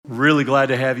Really glad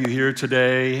to have you here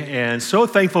today, and so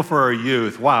thankful for our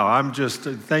youth. Wow,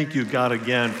 thank you, God,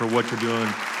 again, for what you're doing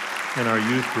in our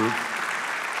youth group.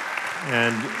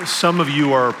 And some of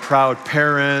you are proud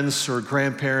parents or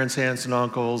grandparents, aunts and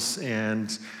uncles, and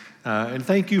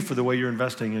thank you for the way you're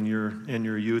investing in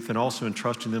your youth and also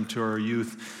entrusting them to our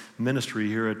youth ministry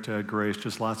here at Grace.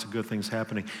 Just lots of good things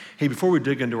happening. Hey, before we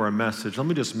dig into our message, let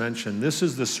me just mention, this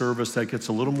is the service that gets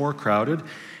a little more crowded,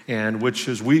 and which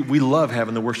is, we love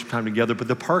having the worship time together, but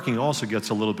the parking also gets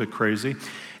a little bit crazy.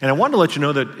 And I wanted to let you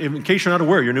know that, in case you're not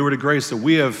aware, you're newer to Grace, that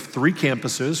we have 3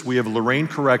 campuses. We have Lorraine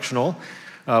Correctional,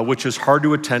 which is hard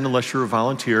to attend unless you're a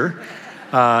volunteer.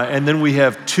 And then we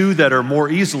have 2 that are more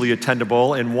easily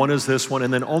attendable, and one is this one,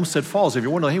 and then Olmsted Falls. If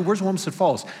you're wondering, hey, where's Olmsted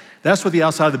Falls? That's what the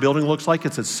outside of the building looks like.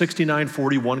 It's at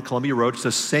 6941 Columbia Road. It's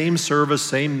the same service,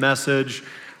 same message,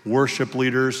 worship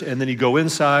leaders, and then you go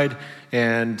inside,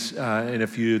 and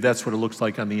that's what it looks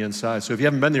like on the inside. So if you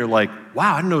haven't been there, you're like,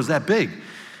 wow, I didn't know it was that big.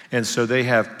 And so they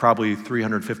have probably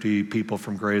 350 people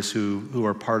from Grace who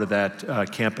are part of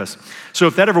that campus. So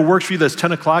if that ever works for you, that's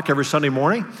 10 o'clock every Sunday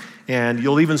morning. And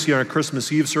you'll even see our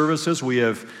Christmas Eve services. We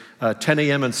have 10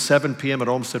 a.m. and 7 p.m. at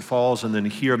Olmsted Falls. And then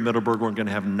here at Middleburg, we're going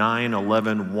to have 9,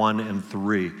 11, 1, and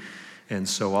 3. And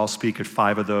so I'll speak at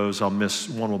 5 of those. I'll miss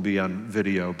one, will be on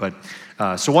video. But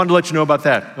so wanted to let you know about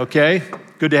that, okay?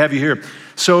 Good to have you here.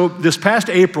 So this past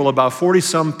April, about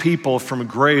 40-some people from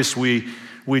Grace, we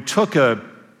took a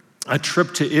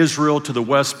trip to Israel, to the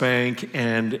West Bank,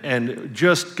 and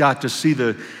just got to see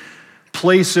the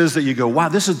places that you go, wow,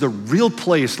 this is the real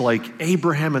place, like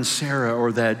Abraham and Sarah,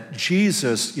 or that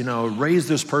Jesus, raised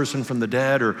this person from the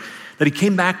dead, or that he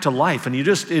came back to life. And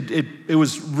it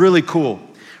was really cool,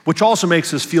 which also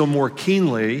makes us feel more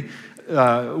keenly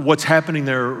what's happening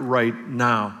there right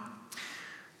now.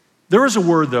 There was a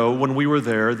word, though, when we were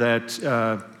there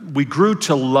that we grew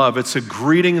to love. It's a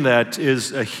greeting that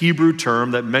is a Hebrew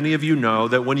term that many of you know,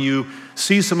 that when you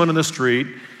see someone in the street,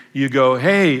 you go,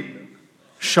 hey,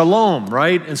 shalom,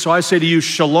 right? And so I say to you,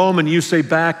 shalom, and you say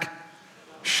back,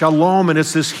 shalom. And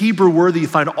it's this Hebrew word that you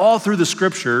find all through the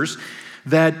scriptures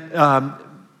that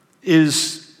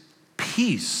is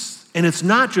peace. And it's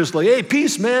not just like, hey,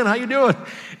 peace, man, how you doing?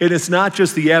 And it's not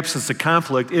just the absence of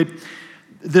conflict.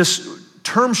 This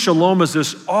term shalom is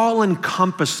this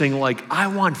all-encompassing, like, I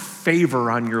want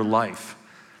favor on your life.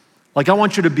 Like, I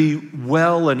want you to be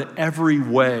well in every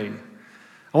way.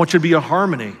 I want you to be in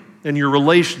harmony in your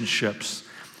relationships.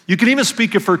 You can even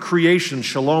speak it for creation,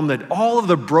 shalom, that all of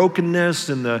the brokenness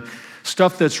and the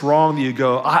stuff that's wrong, you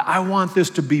go, I want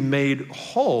this to be made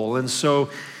whole. And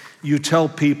so you tell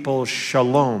people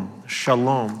shalom,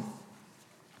 shalom.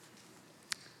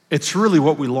 It's really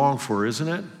what we long for, isn't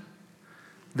it?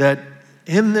 That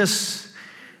in this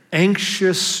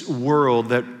anxious world,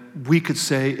 that we could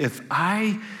say, if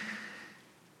I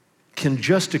can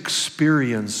just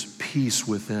experience peace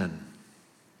within.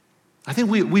 I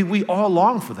think we all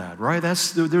long for that, right?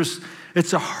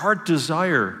 It's a heart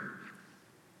desire.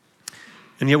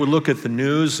 And yet we look at the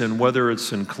news, and whether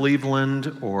it's in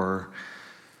Cleveland or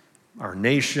our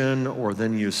nation, or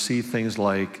then you see things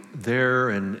like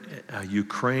there in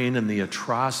Ukraine and the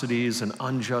atrocities and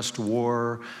unjust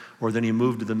war, or then you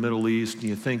move to the Middle East and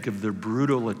you think of the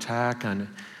brutal attack on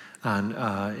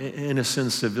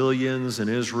innocent civilians in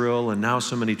Israel, and now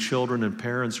so many children and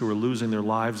parents who are losing their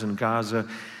lives in Gaza.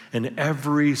 And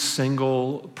every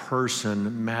single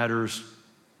person matters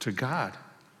to God.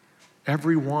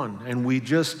 Every one. And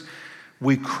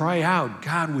we cry out,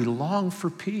 God, we long for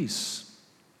peace.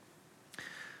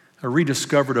 I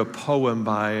rediscovered a poem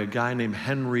by a guy named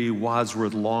Henry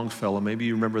Wadsworth Longfellow. Maybe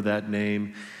you remember that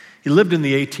name. He lived in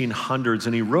the 1800s,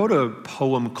 and he wrote a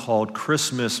poem called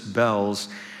Christmas Bells,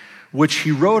 which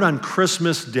he wrote on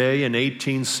Christmas Day in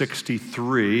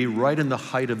 1863, right in the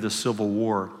height of the Civil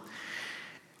War.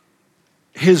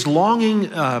 His longing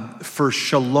for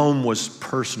shalom was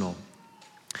personal.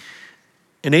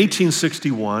 In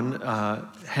 1861,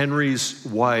 Henry's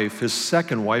wife, his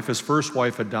second wife, his first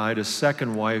wife had died, his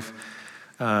second wife,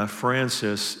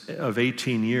 Frances, of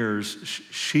 18 years,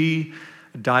 she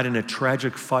died in a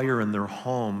tragic fire in their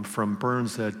home from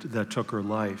burns that took her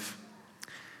life.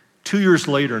 2 years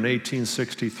later, in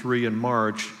 1863, in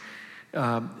March,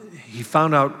 he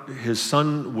found out his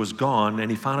son was gone,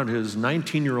 and he found out his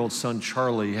 19-year-old son,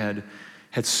 Charlie, had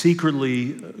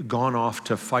secretly gone off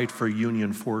to fight for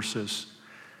Union forces.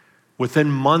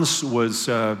 Within months, was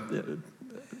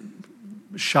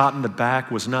shot in the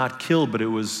back, was not killed, but it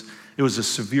was a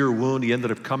severe wound. He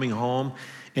ended up coming home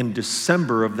in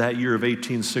December of that year of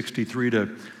 1863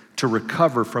 to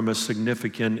recover from his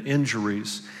significant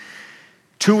injuries.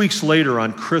 2 weeks later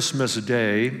on Christmas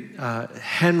Day,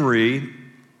 Henry,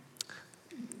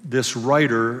 this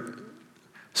writer,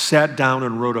 sat down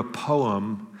and wrote a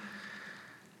poem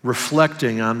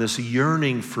reflecting on this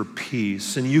yearning for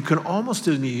peace. And you can almost,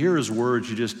 when you hear his words,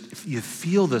 you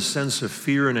feel the sense of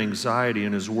fear and anxiety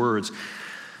in his words.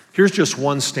 Here's just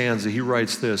one stanza. He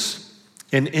writes this: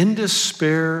 "And in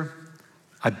despair,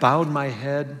 I bowed my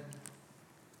head.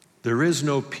 There is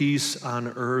no peace on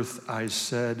earth, I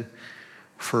said,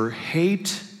 for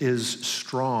hate is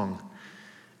strong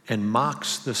and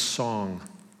mocks the song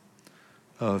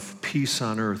of peace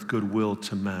on earth, goodwill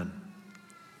to men."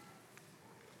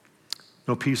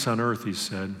 No peace on earth, he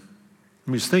said.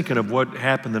 He's thinking of what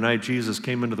happened the night Jesus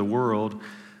came into the world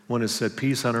when it said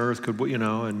peace on earth,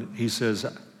 goodwill, and he says,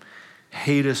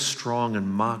 hate is strong and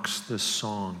mocks this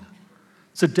song.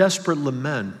 It's a desperate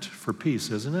lament for peace,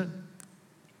 isn't it?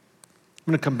 I'm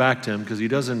going to come back to him because he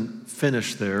doesn't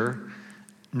finish there,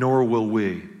 nor will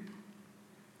we.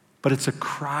 But it's a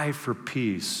cry for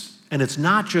peace. And it's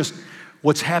not just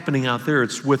what's happening out there,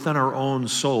 it's within our own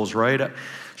souls, right? I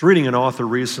was reading an author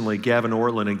recently, Gavin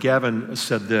Ortlund, and Gavin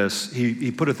said this.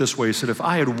 He put it this way. He said, if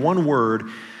I had one word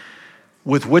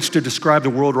with which to describe the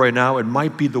world right now, it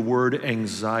might be the word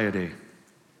anxiety.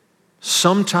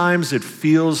 Sometimes it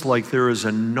feels like there is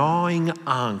a gnawing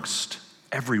angst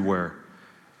everywhere.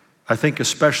 I think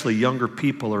especially younger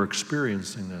people are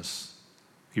experiencing this,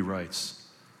 he writes.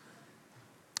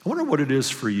 I wonder what it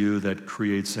is for you that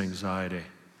creates anxiety.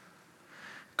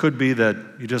 Could be that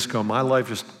you just go, my life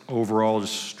just overall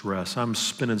just stress. I'm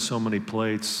spinning so many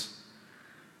plates.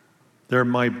 There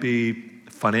might be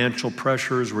financial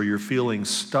pressures where you're feeling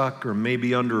stuck or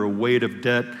maybe under a weight of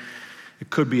debt. It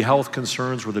could be health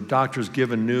concerns where the doctor's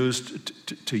given news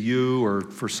to you or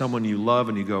for someone you love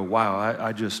and you go, wow,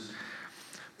 I just,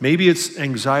 maybe it's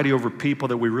anxiety over people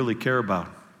that we really care about.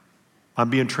 I'm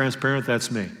being transparent,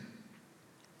 that's me.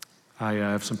 I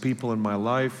have some people in my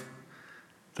life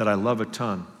that I love a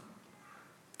ton,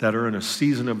 that are in a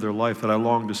season of their life that I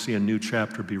long to see a new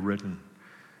chapter be written.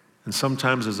 And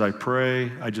sometimes as I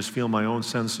pray, I just feel my own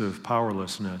sense of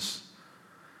powerlessness.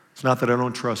 It's not that I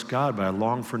don't trust God, but I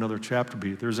long for another chapter to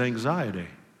be. There's anxiety.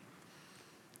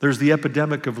 There's the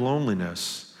epidemic of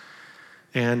loneliness.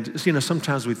 And,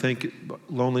 sometimes we think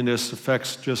loneliness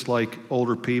affects just like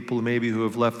older people maybe who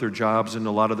have left their jobs and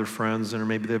a lot of their friends, or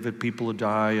maybe they've had people who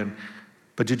die.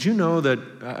 But did you know that,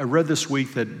 I read this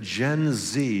week that Gen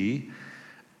Zers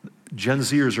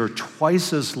are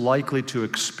twice as likely to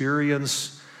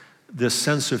experience this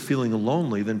sense of feeling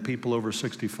lonely than people over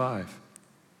 65. In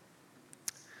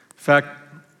fact,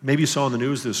 maybe you saw in the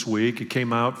news this week, it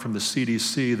came out from the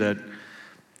CDC that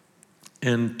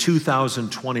in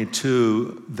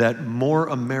 2022, that more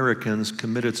Americans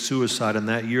committed suicide in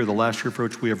that year, the last year for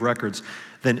which we have records,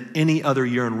 than any other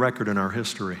year in record in our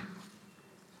history.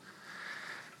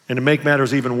 And to make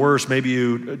matters even worse, maybe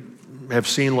you have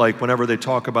seen like whenever they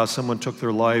talk about someone took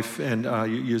their life and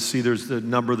you see there's the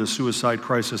number of the suicide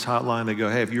crisis hotline. They go,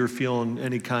 hey, if you're feeling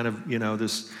any kind of,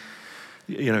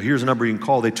 here's a number you can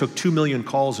call. They took 2 million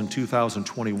calls in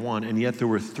 2021, and yet there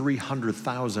were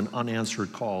 300,000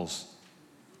 unanswered calls.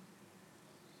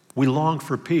 We long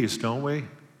for peace, don't we?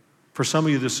 For some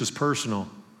of you, this is personal.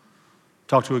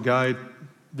 Talked to a guy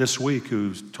this week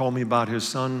who told me about his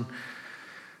son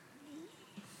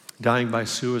dying by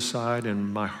suicide,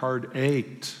 and my heart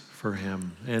ached for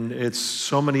him. And it's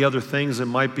so many other things that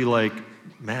might be like,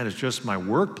 man, it's just my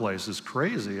workplace is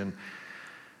crazy. And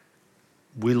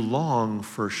we long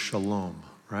for shalom,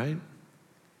 right?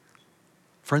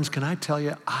 Friends, can I tell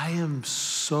you, I am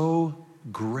so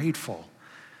grateful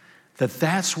that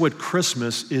that's what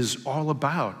Christmas is all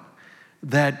about.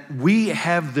 That we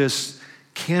have this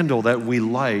candle that we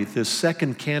light, this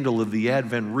second candle of the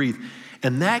Advent wreath,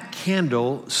 and that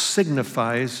candle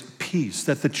signifies peace.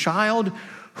 That the child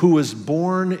who was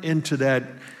born into that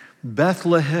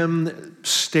Bethlehem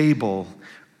stable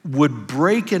would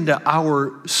break into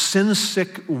our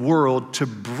sin-sick world to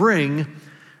bring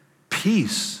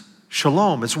peace,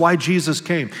 shalom. It's why Jesus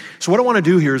came. So what I want to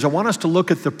do here is I want us to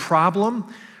look at the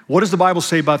problem. What does the Bible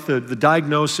say about the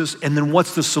diagnosis? And then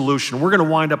what's the solution? We're going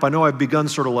to wind up, I know I've begun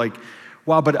sort of like,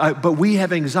 wow, but we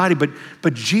have anxiety.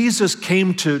 But Jesus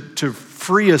came to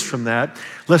free us from that.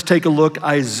 Let's take a look,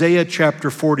 Isaiah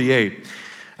chapter 48.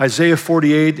 Isaiah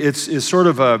 48, it's sort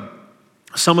of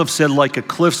some have said like a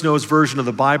Cliff's Notes version of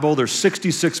the Bible. There's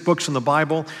 66 books in the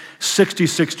Bible,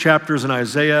 66 chapters in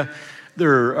Isaiah.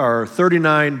 There are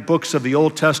 39 books of the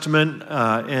Old Testament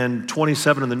and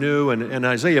 27 in the New. And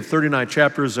Isaiah have 39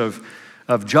 chapters of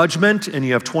of judgment, and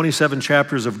you have 27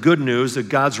 chapters of good news, that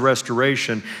God's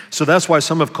restoration. So that's why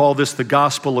some have called this the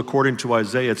gospel according to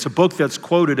Isaiah. It's a book that's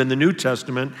quoted in the New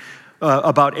Testament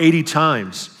about 80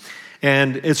 times.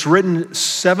 And it's written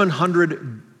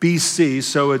 700 BC,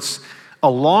 so it's a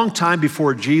long time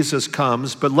before Jesus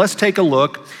comes. But let's take a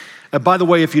look. By the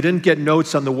way, if you didn't get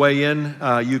notes on the way in,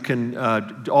 you can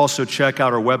also check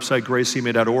out our website,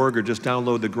 gracema.org, or just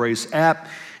download the Grace app,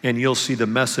 and you'll see the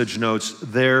message notes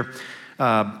there.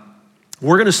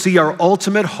 We're going to see our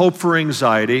ultimate hope for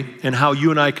anxiety and how you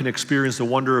and I can experience the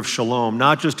wonder of shalom,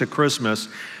 not just at Christmas,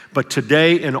 but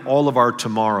today and all of our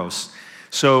tomorrows.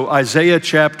 So Isaiah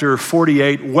chapter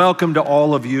 48, welcome to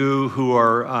all of you who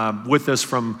are with us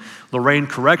from Lorraine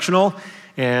Correctional,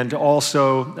 and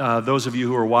also those of you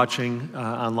who are watching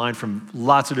online from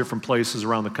lots of different places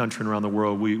around the country and around the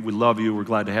world. We love you. We're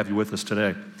glad to have you with us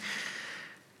today.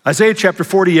 Isaiah chapter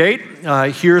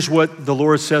 48, here's what the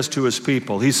Lord says to his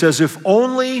people. He says, if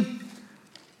only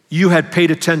you had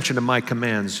paid attention to my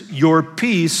commands, your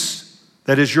peace,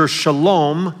 that is your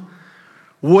shalom,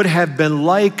 would have been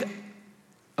like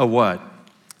a what?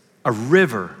 A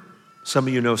river. Some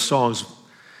of you know songs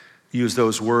use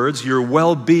those words. Your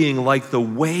well-being like the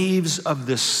waves of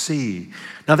the sea.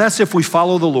 Now that's if we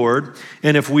follow the Lord.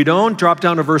 And if we don't, drop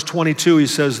down to verse 22, he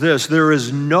says this, there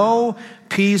is no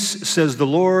peace, says the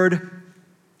Lord,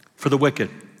 for the wicked.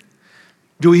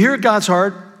 Do we hear God's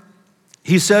heart?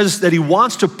 He says that he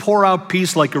wants to pour out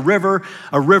peace like a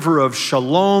river of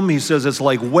shalom. He says it's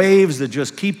like waves that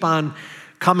just keep on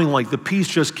coming, like the peace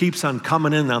just keeps on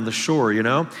coming in on the shore, you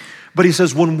know? But he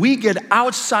says when we get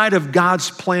outside of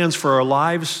God's plans for our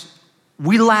lives,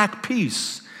 we lack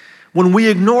peace. When we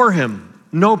ignore him,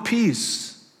 no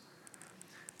peace.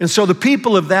 And so the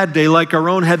people of that day, like our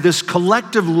own, had this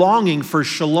collective longing for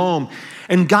shalom.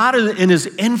 And God, in his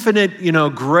infinite,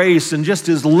 grace and just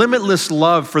his limitless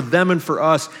love for them and for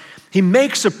us, he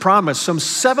makes a promise some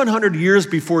 700 years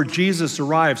before Jesus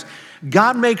arrives.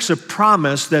 God makes a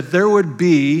promise that there would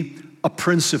be a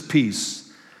Prince of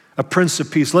Peace. A Prince of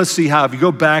Peace. Let's see how. If you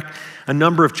go back a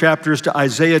number of chapters to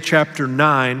Isaiah chapter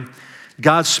 9,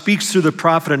 God speaks through the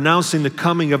prophet announcing the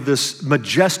coming of this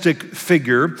majestic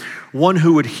figure, one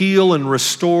who would heal and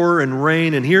restore and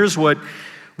reign. And here's what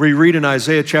we read in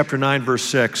Isaiah chapter 9, verse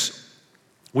 6.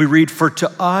 We read, for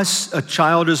to us a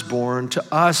child is born, to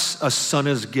us a son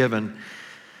is given,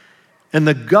 and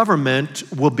the government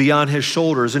will be on his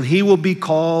shoulders, and he will be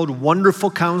called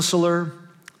Wonderful Counselor,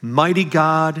 Mighty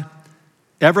God,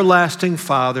 Everlasting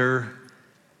Father,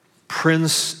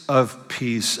 Prince of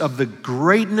Peace. Of the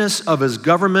greatness of his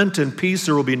government and peace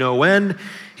there will be no end.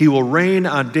 He will reign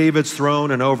on David's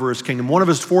throne and over his kingdom. One of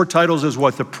his 4 titles is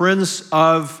what? The Prince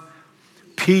of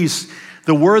Peace.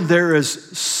 The word there is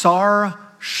Sar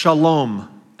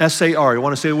Shalom. S-A-R. You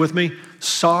want to say it with me?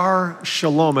 Sar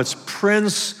Shalom. It's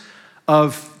Prince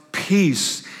of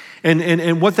Peace.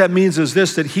 And what that means is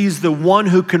this, that he's the one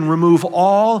who can remove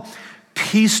all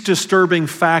peace-disturbing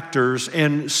factors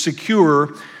and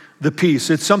secure the peace.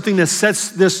 It's something that sets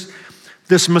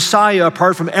this Messiah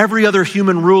apart from every other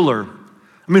human ruler.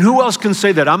 I mean, who else can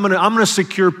say that? I'm gonna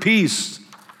secure peace.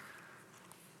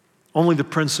 Only the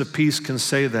Prince of Peace can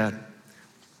say that.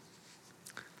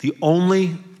 The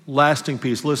only lasting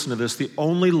peace, listen to this, the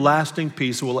only lasting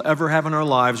peace we'll ever have in our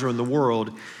lives or in the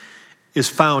world is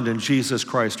found in Jesus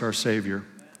Christ, our Savior.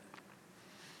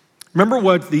 Remember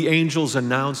what the angels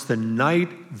announced the night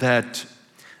that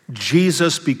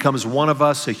Jesus becomes one of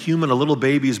us, a human, a little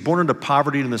baby. He's born into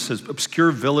poverty in this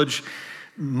obscure village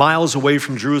miles away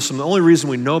from Jerusalem. The only reason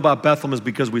we know about Bethlehem is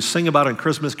because we sing about it in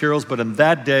Christmas carols, but in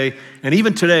that day, and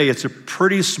even today, it's a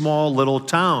pretty small little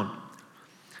town.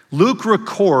 Luke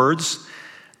records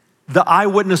the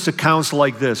eyewitness accounts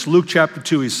like this. Luke chapter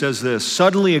 2, he says this,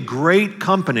 suddenly a great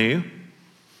company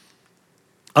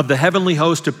of the heavenly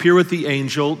host appear with the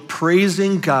angel,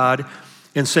 praising God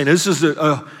and saying, this is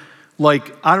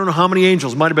like, I don't know how many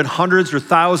angels, might have been hundreds or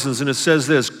thousands, and it says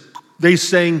this, they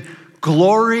sang,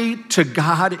 glory to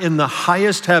God in the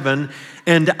highest heaven,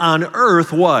 and on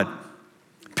earth, what?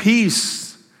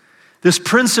 Peace. This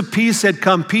Prince of Peace had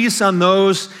come, peace on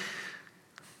those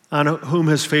on whom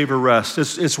his favor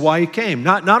rests. It's why he came.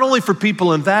 Not only for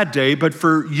people in that day, but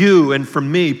for you and for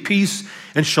me, peace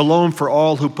and shalom for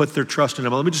all who put their trust in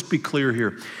him. Let me just be clear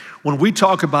here. When we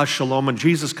talk about shalom and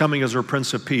Jesus coming as our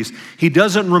Prince of Peace, he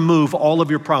doesn't remove all of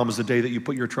your problems the day that you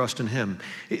put your trust in him.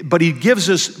 But he gives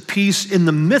us peace in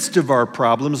the midst of our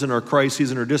problems and our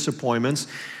crises and our disappointments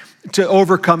to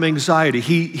overcome anxiety.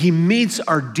 He meets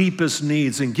our deepest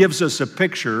needs and gives us a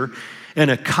picture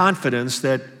and a confidence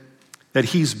that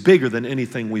he's bigger than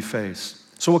anything we face.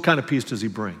 So what kind of peace does he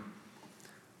bring?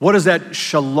 What does that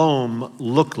shalom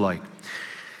look like?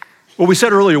 Well, we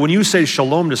said earlier, when you say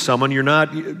shalom to someone, you're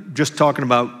not just talking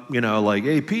about, like,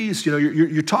 hey, peace.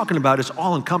 You're talking about it's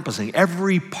all-encompassing,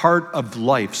 every part of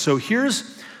life. So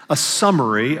here's a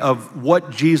summary of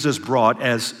what Jesus brought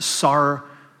as Sar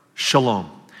Shalom.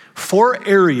 4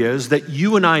 areas that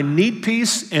you and I need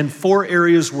peace, and 4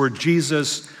 areas where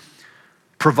Jesus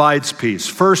provides peace.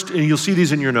 First, and you'll see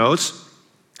these in your notes,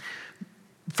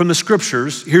 from the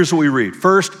scriptures, here's what we read.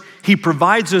 First, he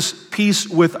provides us peace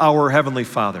with our Heavenly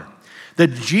Father.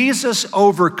 That Jesus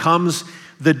overcomes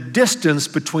the distance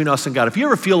between us and God. If you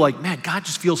ever feel like, man, God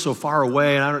just feels so far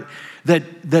away, and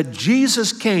that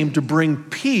Jesus came to bring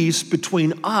peace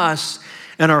between us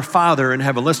and our Father in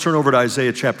heaven. Let's turn over to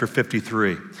Isaiah chapter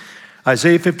 53.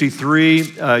 Isaiah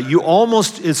 53,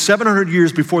 it's 700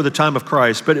 years before the time of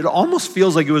Christ, but it almost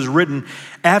feels like it was written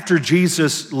after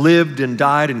Jesus lived and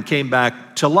died and came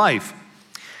back to life.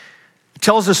 It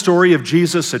tells the story of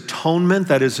Jesus' atonement,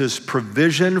 that is his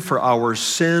provision for our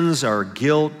sins, our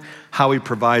guilt, how he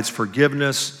provides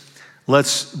forgiveness.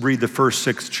 Let's read the first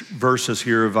 6 verses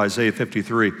here of Isaiah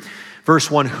 53. Verse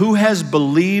 1, who has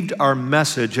believed our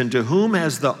message, and to whom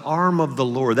has the arm of the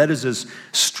Lord, that is his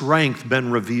strength,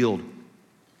 been revealed?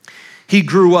 He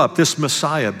grew up, this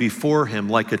Messiah, before him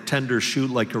like a tender shoot,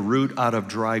 like a root out of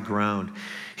dry ground.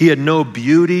 He had no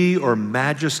beauty or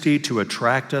majesty to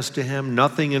attract us to him,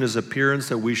 nothing in his appearance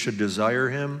that we should desire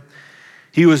him.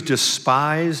 He was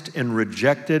despised and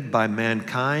rejected by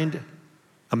mankind,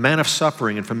 a man of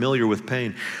suffering and familiar with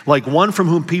pain. Like one from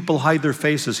whom people hide their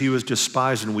faces, he was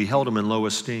despised, and we held him in low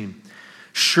esteem.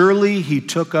 Surely he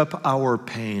took up our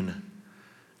pain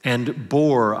and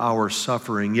bore our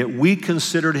suffering, yet we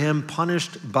considered him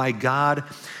punished by God,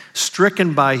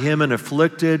 stricken by him and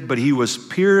afflicted, but he was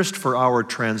pierced for our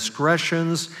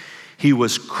transgressions. He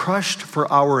was crushed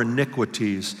for our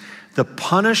iniquities. The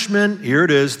punishment, here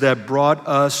it is, that brought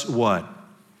us what?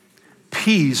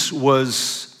 Peace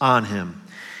was on him.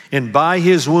 And by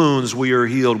his wounds we are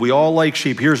healed. We all, like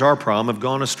sheep, here's our problem, have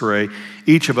gone astray.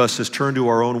 Each of us has turned to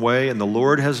our own way, and the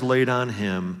Lord has laid on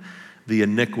him the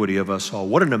iniquity of us all.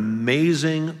 What an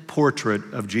amazing portrait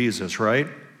of Jesus, right?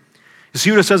 You see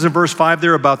what it says in verse 5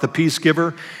 there about the peace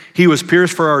giver? He was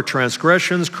pierced for our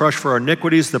transgressions, crushed for our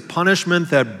iniquities, the punishment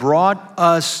that brought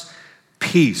us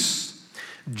peace.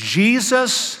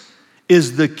 Jesus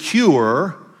is the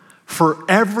cure for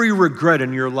every regret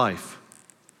in your life,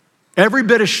 every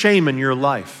bit of shame in your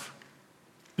life.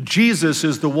 Jesus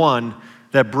is the one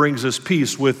that brings us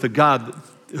peace with the God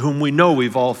whom we know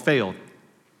we've all failed.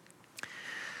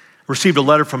 Received a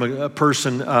letter from a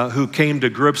person who came to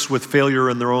grips with failure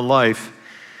in their own life.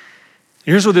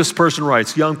 Here's what this person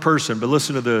writes, young person, but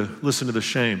listen to the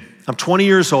shame. I'm 20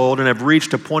 years old and have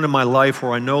reached a point in my life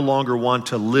where I no longer want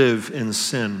to live in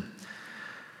sin.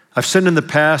 I've sinned in the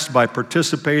past by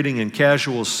participating in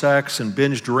casual sex and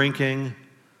binge drinking,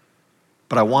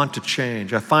 but I want to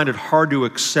change. I find it hard to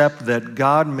accept that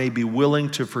God may be willing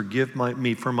to forgive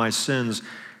me for my sins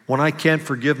when I can't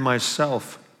forgive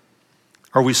myself.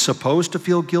 Are we supposed to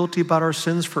feel guilty about our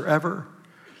sins forever?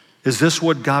 Is this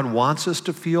what God wants us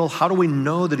to feel? How do we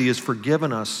know that he has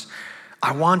forgiven us?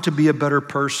 I want to be a better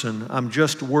person. I'm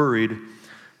just worried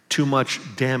too much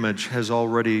damage has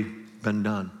already been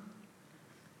done.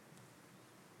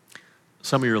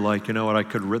 Some of you are like, you know what, I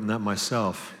could have written that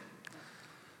myself.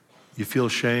 You feel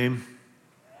shame?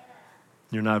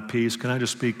 You're not at peace? Can I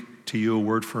just speak to you a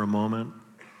word for a moment?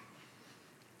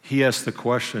 He asked the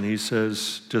question, he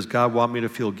says, does God want me to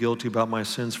feel guilty about my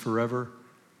sins forever?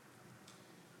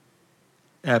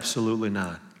 Absolutely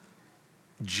not.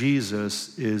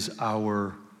 Jesus is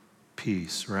our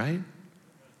peace, right?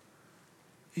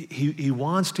 He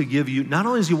wants to give you, not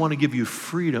only does he want to give you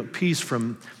freedom, peace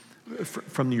from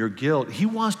your guilt, he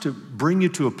wants to bring you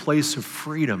to a place of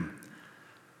freedom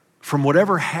from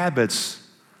whatever habits,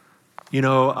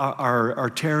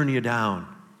 are tearing you down.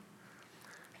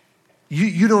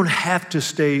 You don't have to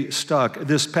stay stuck.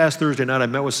 This past Thursday night, I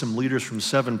met with some leaders from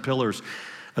 7 Pillars,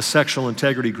 a sexual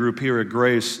integrity group here at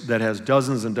Grace that has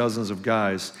dozens and dozens of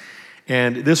guys.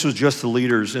 And this was just the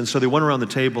leaders. And so they went around the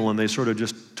table and they sort of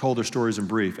just told their stories in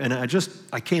brief. And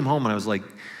I came home and I was like,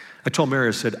 I told Mary,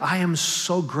 I said, I am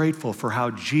so grateful for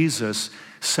how Jesus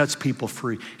sets people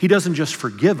free. He doesn't just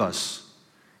forgive us.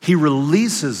 He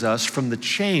releases us from the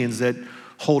chains that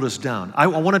hold us down. I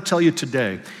want to tell you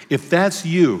today, if that's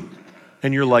you,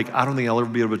 and you're like, I don't think I'll ever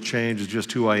be able to change. It's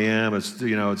just who I am. It's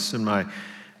in my.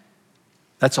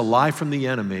 That's a lie from the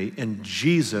enemy, and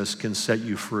Jesus can set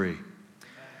you free.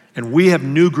 And we have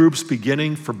new groups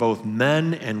beginning for both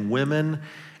men and women,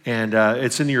 And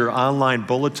it's in your online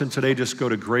bulletin today. Just go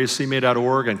to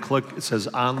gracema.org and click, it says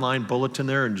online bulletin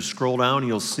there, and just scroll down and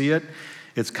you'll see it.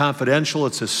 It's confidential.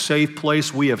 It's a safe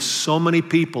place. We have so many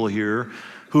people here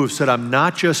who have said, I'm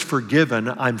not just forgiven,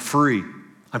 I'm free.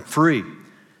 I'm free.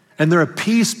 And they're at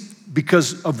peace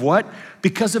because of what?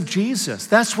 Because of Jesus.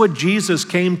 That's what Jesus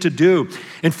came to do.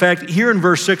 In fact, here in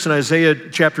verse 6 in Isaiah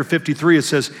chapter 53, it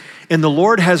says, and the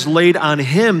Lord has laid on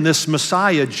him, this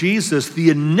Messiah, Jesus, the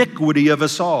iniquity of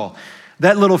us all.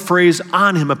 That little phrase,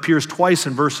 on him, appears twice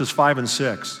in verses 5 and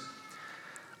 6.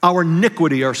 Our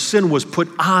iniquity, our sin was put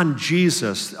on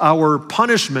Jesus. Our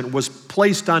punishment was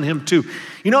placed on him too.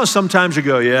 You know, sometimes you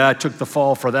go, yeah, I took the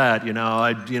fall for that.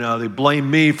 They blame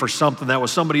me for something that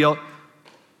was somebody else.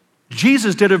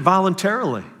 Jesus did it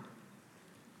voluntarily.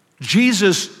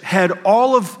 Jesus had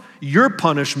all of your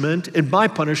punishment and my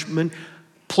punishment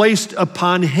placed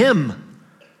upon him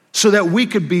so that we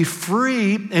could be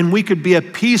free and we could be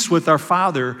at peace with our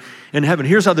Father in heaven.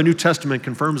 Here's how the New Testament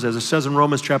confirms this. It says in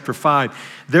Romans chapter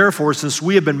 5, therefore, since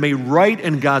we have been made right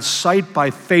in God's sight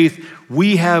by faith,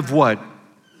 we have what?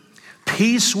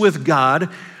 Peace with God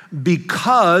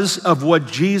because of what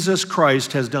Jesus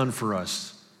Christ has done for us.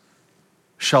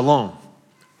 Shalom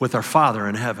with our Father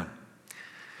in heaven.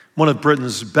 One of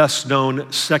Britain's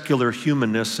best-known secular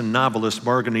humanists and novelists,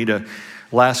 Margarita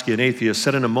Lasky, an atheist,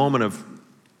 said in a moment of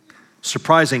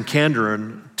surprising candor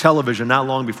on television not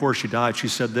long before she died, she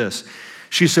said this.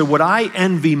 She said, what I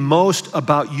envy most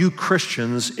about you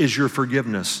Christians is your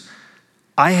forgiveness.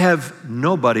 I have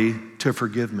nobody to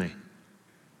forgive me.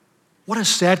 What a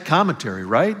sad commentary,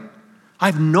 right? I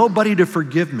have nobody to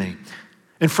forgive me.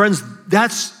 And friends,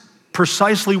 that's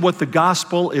precisely what the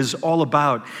gospel is all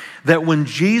about. That when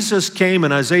Jesus came,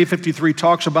 and Isaiah 53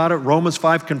 talks about it, Romans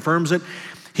 5 confirms it,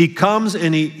 he comes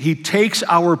and he takes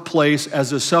our place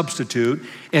as a substitute,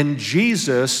 and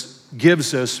Jesus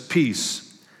gives us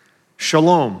peace.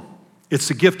 Shalom. It's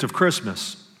the gift of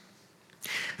Christmas.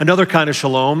 Another kind of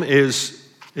shalom is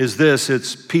this,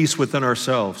 it's peace within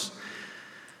ourselves.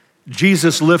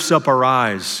 Jesus lifts up our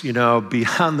eyes,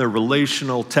 beyond the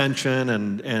relational tension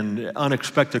and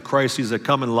unexpected crises that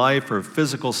come in life or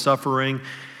physical suffering.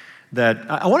 That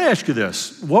I want to ask you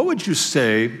this. What would you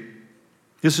say,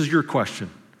 this is your question,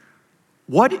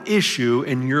 what issue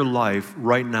in your life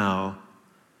right now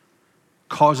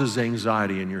causes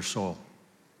anxiety in your soul?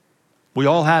 We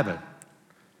all have it.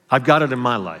 I've got it in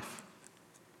my life.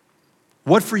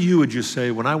 What for you would you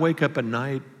say, when I wake up at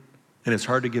night and it's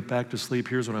hard to get back to sleep,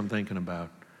 here's what I'm thinking about.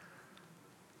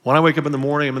 When I wake up in the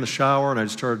morning, I'm in the shower and I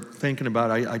start thinking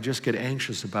about, I just get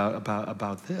anxious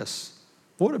about this.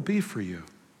 What would it be for you?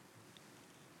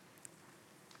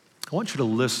 I want you to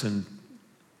listen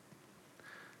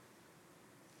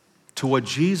to what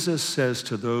Jesus says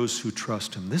to those who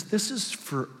trust him. This is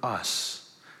for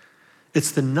us.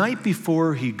 It's the night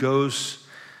before he goes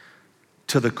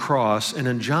to the cross, and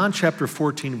in John chapter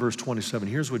 14, verse 27,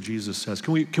 here's what Jesus says.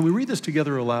 Can we read this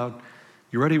together aloud?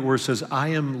 You ready? Where it says, I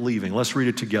am leaving. Let's read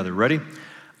it together. Ready?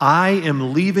 I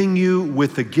am leaving you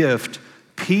with a gift,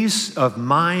 peace of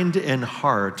mind and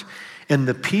heart, and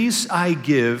the peace I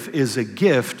give is a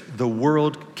gift the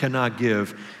world cannot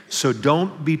give. So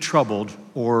don't be troubled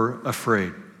or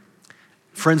afraid.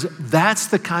 Friends, that's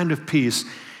the kind of peace.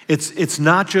 It's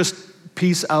not just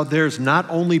peace out there. It's not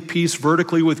only peace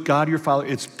vertically with God your Father.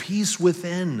 It's peace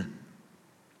within.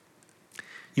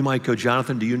 You might go,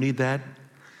 Jonathan, do you need that?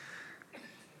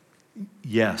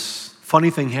 Yes. Funny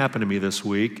thing happened to me this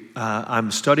week.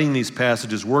 I'm studying these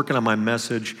passages, working on my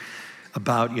message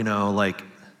about, like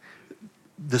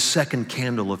the second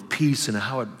candle of peace and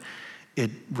how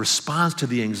it responds to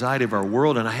the anxiety of our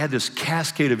world. And I had this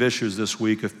cascade of issues this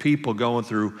week of people going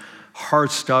through hard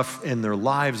stuff in their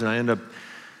lives, and I end up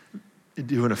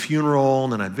doing a funeral,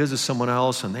 and then I visit someone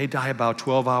else, and they die about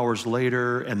 12 hours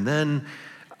later, and then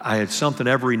I had something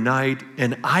every night,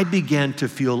 and I began to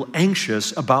feel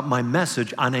anxious about my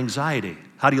message on anxiety.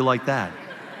 How do you like that?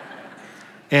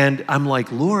 And I'm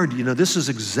like, Lord, this is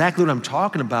exactly what I'm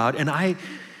talking about, and I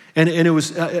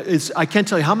can't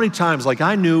tell you how many times, like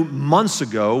I knew months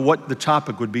ago what the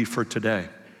topic would be for today.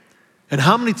 And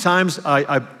how many times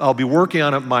I'll be working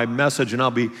on my message and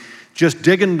I'll be just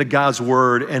digging into God's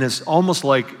word, and it's almost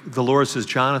like the Lord says,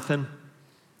 Jonathan,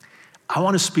 I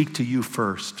want to speak to you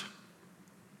first.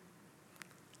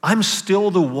 I'm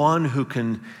still the one who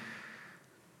can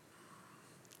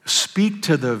speak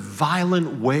to the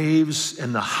violent waves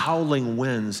and the howling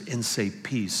winds and say,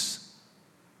 peace,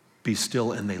 be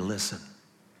still, and they listen.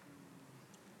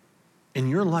 In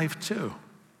your life too.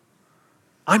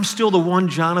 I'm still the one,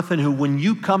 Jonathan, who when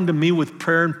you come to me with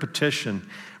prayer and petition,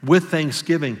 with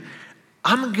thanksgiving,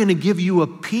 I'm going to give you a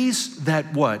peace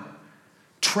that what?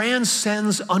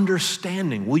 Transcends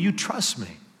understanding. Will you trust me?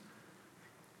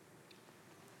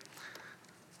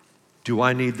 Do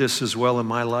I need this as well in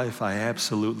my life? I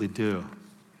absolutely do.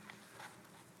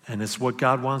 And it's what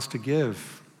God wants to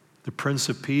give. The Prince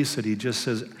of Peace, that he just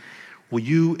says, will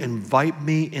you invite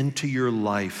me into your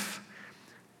life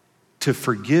to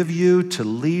forgive you, to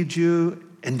lead you,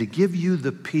 and to give you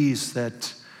the peace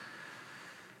that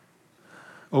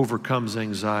overcomes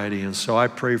anxiety. And so I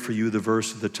pray for you the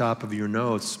verse at the top of your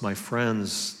notes, my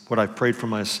friends, what I've prayed for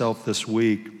myself this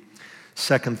week.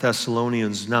 2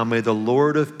 Thessalonians, now may the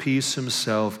Lord of peace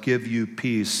himself give you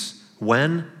peace.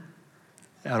 When?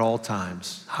 At all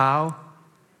times. How?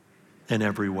 In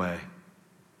every way.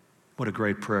 What a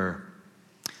great prayer.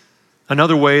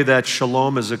 Another way that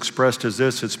shalom is expressed is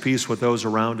this: it's peace with those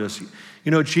around us.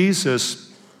 You know,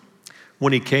 Jesus,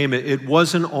 when he came, it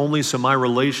wasn't only so my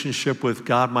relationship with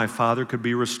God, my Father, could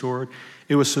be restored.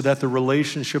 It was so that the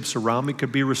relationships around me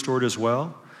could be restored as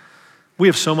well. We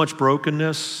have so much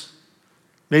brokenness.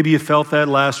 Maybe you felt that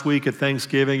last week at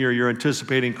Thanksgiving, or you're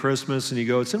anticipating Christmas and you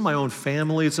go, it's in my own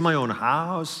family, it's in my own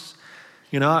house.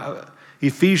 You know,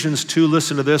 Ephesians 2,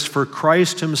 listen to this, for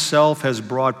Christ himself has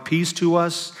brought peace to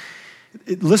us.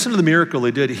 Listen to the miracle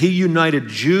he did. He united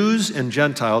Jews and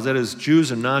Gentiles, that is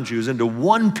Jews and non-Jews, into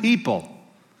one people.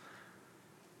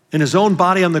 In his own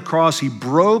body on the cross, he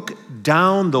broke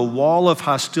down the wall of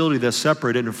hostility that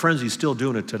separated, and friends, he's still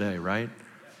doing it today, right?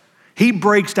 He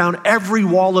breaks down every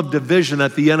wall of division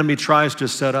that the enemy tries to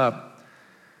set up.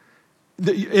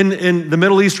 In the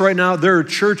Middle East right now, there are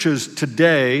churches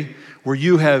today where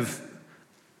you have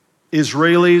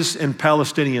Israelis and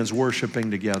Palestinians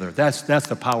worshiping together. That's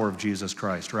the power of Jesus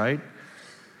Christ, right?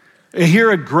 Here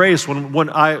at Grace, when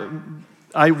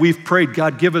we've prayed,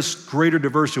 God, give us greater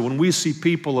diversity. When we see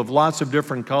people of lots of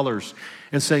different colors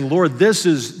and saying, Lord, this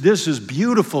is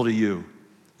beautiful to you.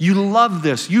 You love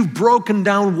this. You've broken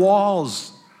down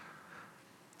walls.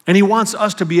 And he wants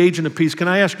us to be agent of peace. Can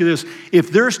I ask you this?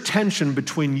 If there's tension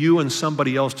between you and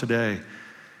somebody else today,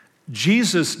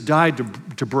 Jesus died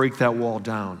to break that wall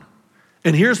down.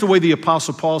 And here's the way the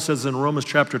Apostle Paul says in Romans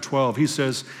chapter 12. He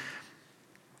says,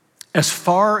 as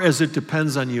far as it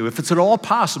depends on you, if it's at all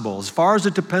possible, as far as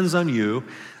it depends on you,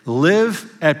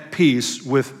 live at peace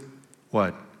with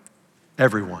what?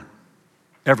 Everyone.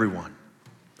 Everyone.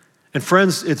 And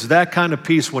friends, it's that kind of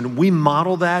peace. When we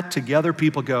model that together,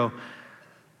 people go,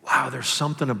 wow, there's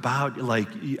something about, like,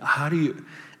 how do you,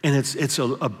 and it's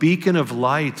a beacon of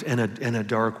light in a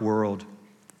dark world.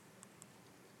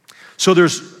 So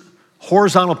there's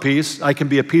horizontal peace. I can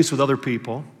be at peace with other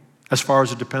people as far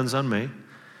as it depends on me.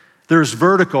 There's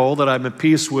vertical, that I'm at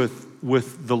peace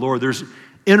with the Lord. There's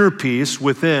inner peace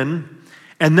within.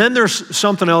 And then there's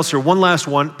something else here, one last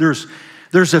one.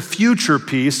 There's a future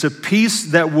peace, a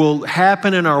peace that will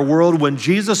happen in our world when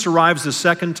Jesus arrives the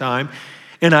second time.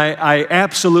 And I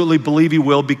absolutely believe he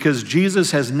will, because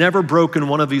Jesus has never broken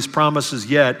one of these promises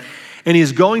yet. And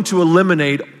he's going to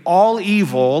eliminate all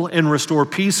evil and restore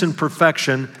peace and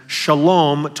perfection,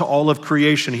 shalom, to all of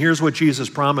creation. Here's what Jesus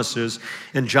promises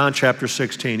in John chapter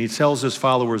 16. He tells his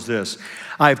followers this: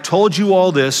 I have told you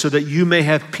all this so that you may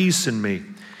have peace in me.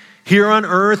 Here on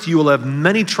earth, you will have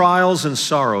many trials and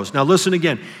sorrows. Now listen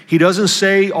again. He doesn't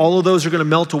say all of those are going to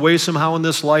melt away somehow in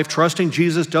this life. Trusting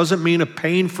Jesus doesn't mean a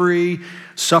pain-free,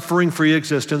 suffering-free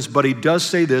existence, but he does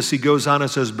say this. He goes on and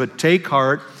says, but take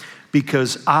heart,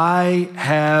 because I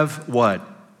have what?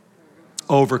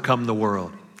 Overcome the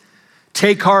world.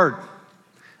 Take heart.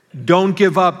 Don't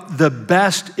give up. The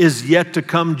best is yet to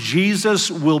come.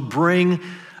 Jesus will bring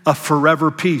a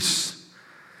forever peace.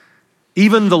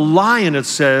 Even the lion, it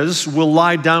says, will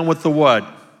lie down with the what?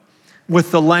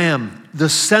 With the lamb. The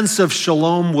sense of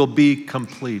shalom will be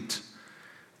complete.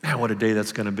 Man, what a day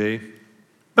that's going to be.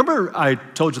 Remember I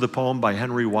told you the poem by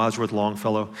Henry Wadsworth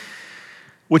Longfellow,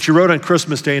 which he wrote on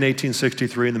Christmas Day in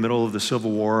 1863 in the middle of the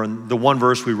Civil War. And the one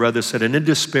verse we read that said, and in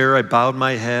despair I bowed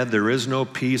my head. There is no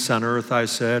peace on earth, I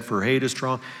said, for hate is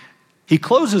strong. He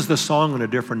closes the song on a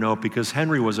different note because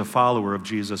Henry was a follower of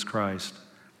Jesus Christ.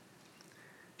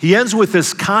 He ends with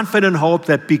this confident hope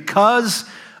that because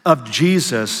of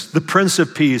Jesus, the Prince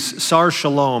of Peace, Sar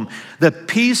Shalom, that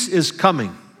peace is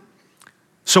coming.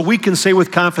 So we can say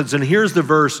with confidence, and here's the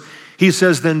verse, he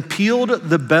says, then pealed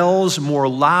the bells more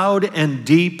loud and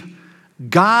deep,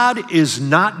 God is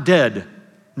not dead,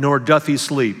 nor doth he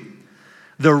sleep.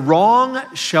 The wrong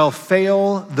shall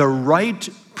fail, the right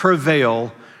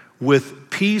prevail,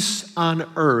 with peace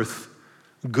on earth,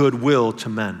 goodwill to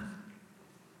men.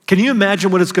 Can you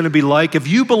imagine what it's going to be like? If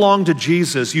you belong to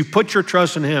Jesus, you put your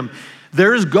trust in him,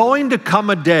 There's going to come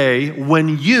a day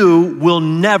when you will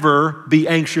never be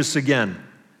anxious again,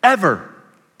 ever.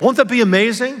 Won't that be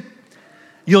amazing?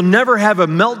 You'll never have a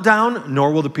meltdown,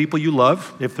 nor will the people you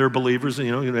love, if they're believers,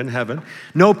 in heaven.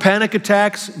 No panic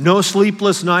attacks, no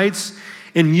sleepless nights,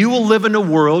 and you will live in a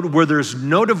world where there's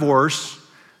no divorce,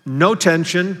 no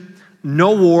tension,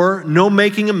 no war, no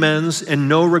making amends, and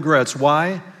no regrets.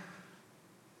 Why?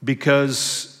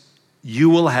 Because you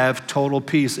will have total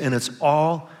peace, and it's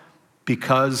all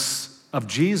because of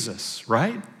Jesus,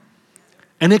 right?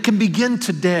 And it can begin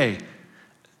today,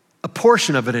 a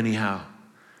portion of it anyhow.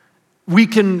 We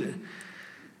can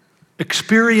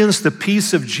experience the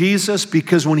peace of Jesus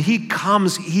because when he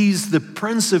comes, he's the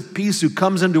Prince of Peace who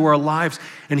comes into our lives.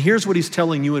 And here's what he's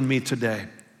telling you and me today.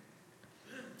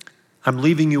 I'm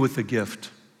leaving you with a gift.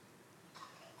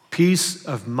 Peace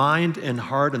of mind and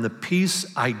heart, and the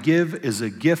peace I give is a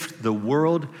gift the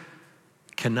world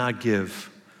cannot give.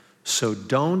 So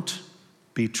don't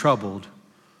be troubled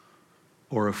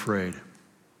or afraid.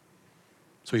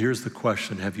 So here's the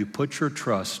question. Have you put your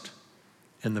trust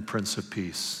in the Prince of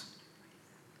Peace?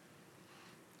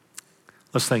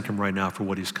 Let's thank him right now for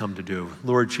what he's come to do.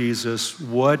 Lord Jesus,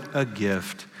 what a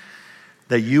gift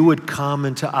that you would come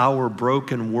into our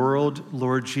broken world,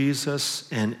 Lord Jesus,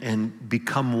 and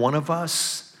become one of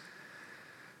us,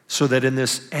 so that in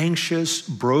this anxious,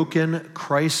 broken,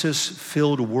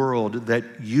 crisis-filled world that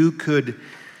you could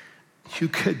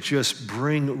just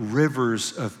bring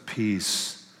rivers of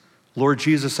peace. Lord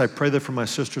Jesus, I pray that for my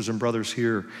sisters and brothers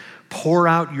here. Pour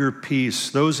out your peace.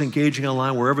 Those engaging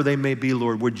online, wherever they may be,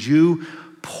 Lord, would you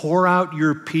pour out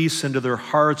your peace into their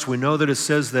hearts? We know that it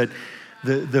says that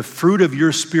the fruit of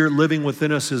your Spirit living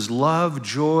within us is love,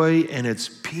 joy, and it's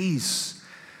peace.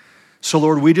 So,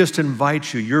 Lord, we just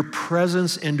invite you, your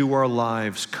presence into our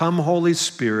lives. Come, Holy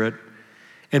Spirit,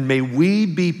 and may we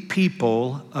be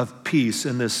people of peace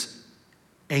in this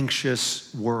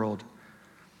anxious world.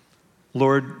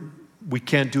 Lord, we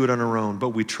can't do it on our own, but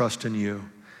we trust in you.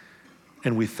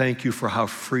 And we thank you for how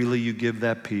freely you give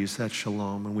that peace, that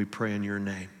shalom, and we pray in your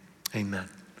name. Amen.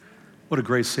 What a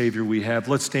great Savior we have.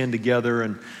 Let's stand together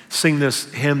and sing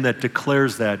this hymn that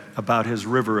declares that about his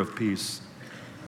river of peace.